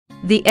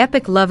The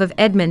epic love of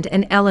Edmund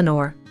and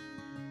Eleanor.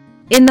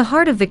 In the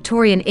heart of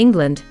Victorian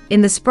England,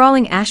 in the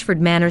sprawling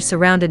Ashford Manor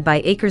surrounded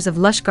by acres of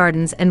lush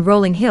gardens and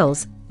rolling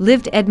hills,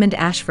 lived Edmund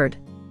Ashford.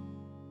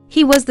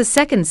 He was the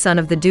second son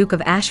of the Duke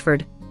of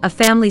Ashford, a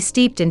family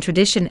steeped in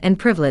tradition and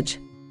privilege.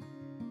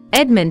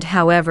 Edmund,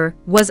 however,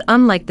 was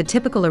unlike the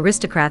typical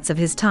aristocrats of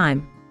his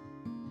time.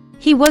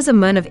 He was a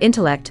man of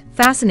intellect,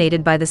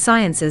 fascinated by the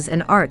sciences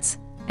and arts,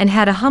 and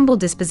had a humble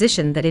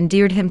disposition that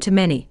endeared him to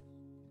many.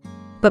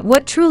 But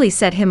what truly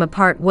set him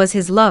apart was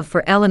his love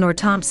for Eleanor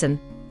Thompson,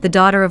 the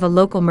daughter of a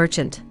local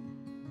merchant.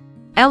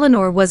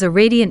 Eleanor was a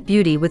radiant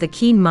beauty with a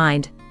keen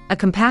mind, a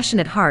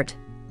compassionate heart,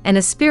 and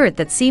a spirit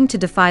that seemed to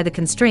defy the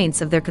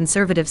constraints of their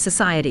conservative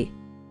society.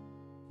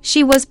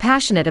 She was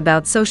passionate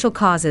about social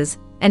causes,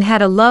 and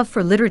had a love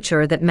for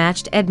literature that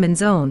matched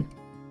Edmund's own.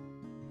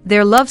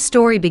 Their love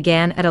story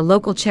began at a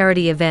local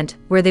charity event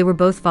where they were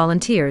both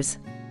volunteers.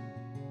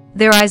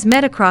 Their eyes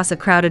met across a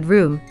crowded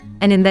room,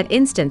 and in that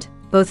instant,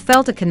 both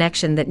felt a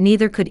connection that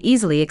neither could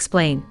easily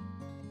explain.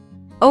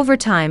 Over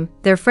time,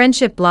 their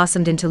friendship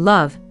blossomed into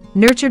love,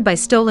 nurtured by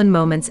stolen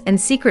moments and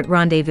secret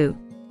rendezvous.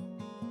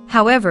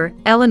 However,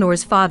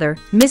 Eleanor's father,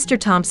 Mr.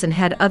 Thompson,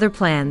 had other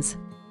plans.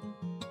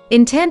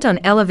 Intent on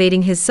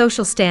elevating his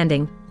social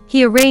standing,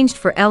 he arranged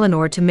for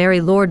Eleanor to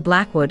marry Lord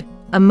Blackwood,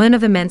 a man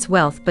of immense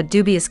wealth but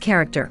dubious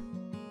character.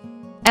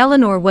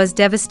 Eleanor was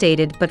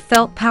devastated but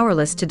felt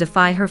powerless to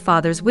defy her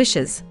father's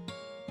wishes.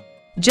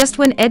 Just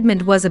when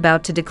Edmund was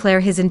about to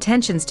declare his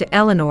intentions to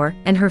Eleanor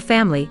and her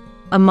family,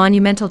 a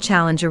monumental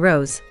challenge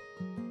arose.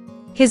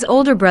 His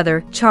older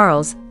brother,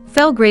 Charles,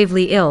 fell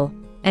gravely ill,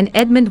 and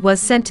Edmund was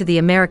sent to the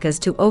Americas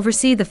to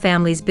oversee the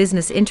family's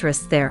business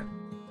interests there.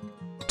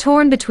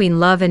 Torn between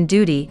love and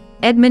duty,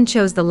 Edmund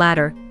chose the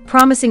latter,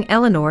 promising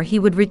Eleanor he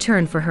would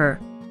return for her.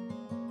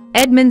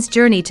 Edmund's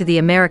journey to the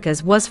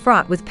Americas was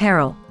fraught with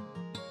peril.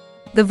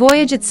 The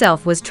voyage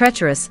itself was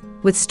treacherous,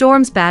 with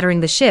storms battering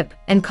the ship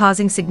and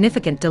causing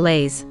significant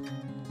delays.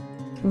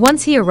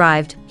 Once he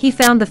arrived, he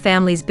found the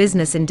family's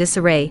business in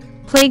disarray,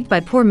 plagued by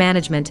poor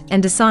management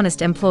and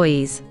dishonest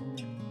employees.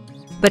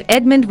 But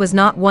Edmund was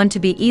not one to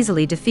be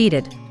easily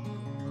defeated.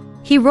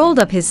 He rolled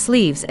up his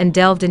sleeves and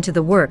delved into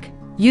the work,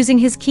 using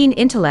his keen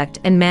intellect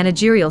and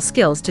managerial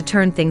skills to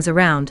turn things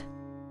around.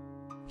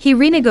 He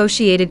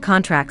renegotiated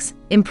contracts,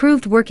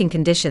 improved working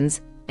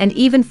conditions, and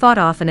even fought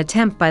off an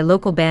attempt by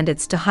local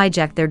bandits to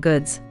hijack their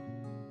goods.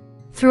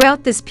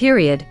 Throughout this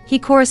period, he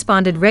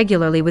corresponded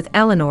regularly with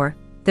Eleanor,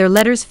 their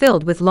letters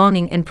filled with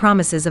longing and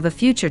promises of a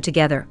future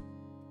together.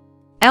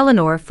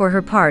 Eleanor, for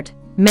her part,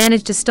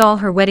 managed to stall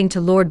her wedding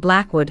to Lord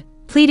Blackwood,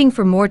 pleading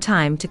for more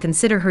time to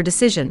consider her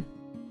decision.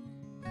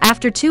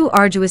 After 2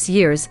 arduous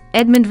years,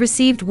 Edmund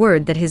received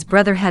word that his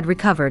brother had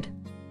recovered.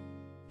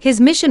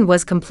 His mission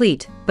was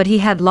complete, but he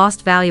had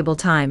lost valuable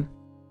time.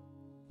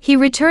 He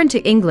returned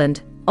to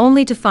England,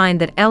 only to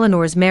find that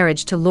Eleanor's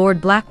marriage to Lord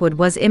Blackwood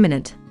was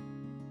imminent.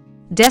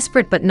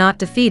 Desperate but not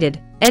defeated,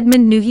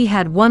 Edmund knew he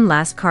had one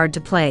last card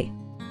to play.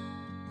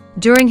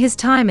 During his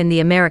time in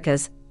the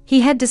Americas, he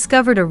had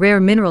discovered a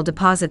rare mineral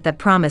deposit that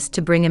promised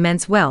to bring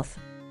immense wealth.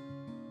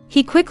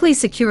 He quickly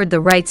secured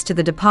the rights to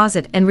the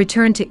deposit and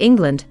returned to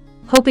England,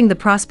 hoping the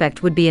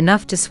prospect would be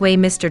enough to sway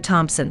Mr.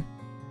 Thompson.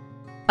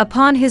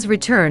 Upon his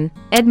return,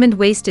 Edmund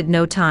wasted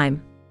no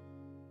time.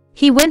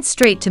 He went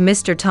straight to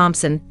Mr.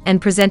 Thompson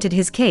and presented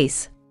his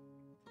case.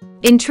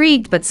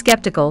 Intrigued but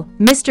skeptical,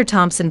 Mr.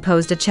 Thompson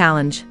posed a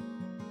challenge.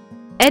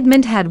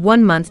 Edmund had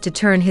 1 month to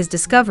turn his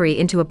discovery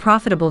into a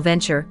profitable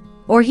venture,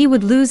 or he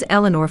would lose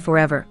Eleanor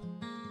forever.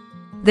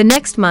 The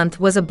next month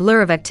was a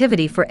blur of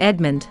activity for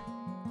Edmund.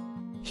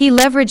 He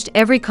leveraged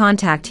every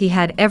contact he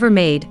had ever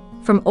made,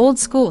 from old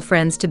school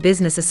friends to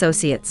business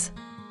associates.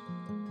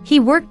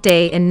 He worked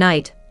day and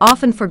night,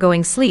 often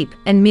forgoing sleep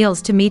and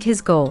meals to meet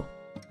his goal.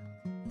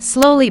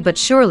 Slowly but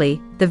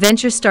surely, the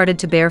venture started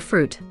to bear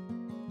fruit.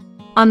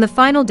 On the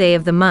final day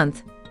of the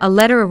month, a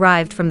letter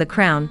arrived from the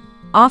Crown,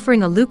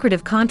 offering a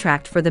lucrative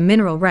contract for the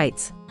mineral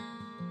rights.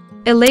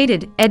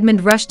 Elated,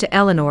 Edmund rushed to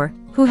Eleanor,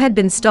 who had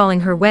been stalling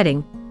her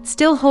wedding,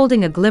 still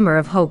holding a glimmer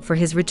of hope for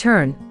his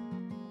return.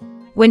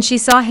 When she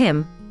saw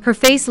him, her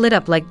face lit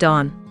up like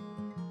dawn.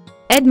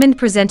 Edmund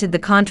presented the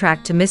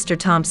contract to Mr.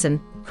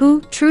 Thompson, who,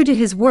 true to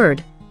his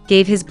word,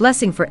 gave his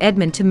blessing for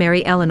Edmund to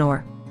marry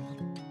Eleanor.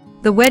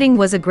 The wedding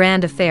was a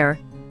grand affair,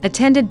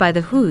 attended by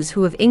the who's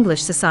who of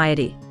English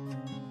society.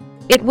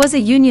 It was a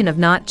union of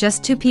not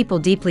just 2 people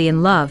deeply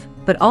in love,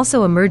 but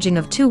also a merging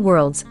of 2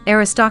 worlds,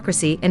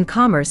 aristocracy and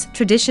commerce,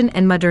 tradition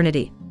and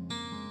modernity.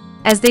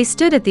 As they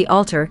stood at the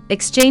altar,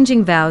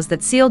 exchanging vows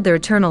that sealed their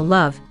eternal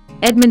love,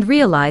 Edmund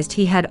realized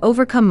he had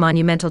overcome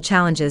monumental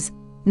challenges,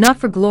 not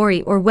for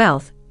glory or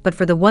wealth, but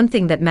for the one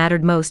thing that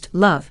mattered most,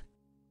 love.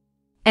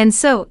 And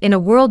so, in a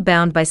world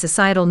bound by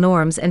societal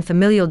norms and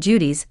familial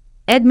duties,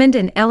 Edmund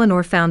and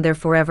Eleanor found their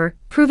forever,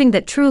 proving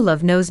that true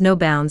love knows no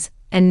bounds,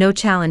 and no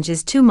challenge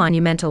is too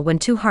monumental when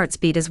 2 hearts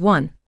beat as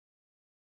one.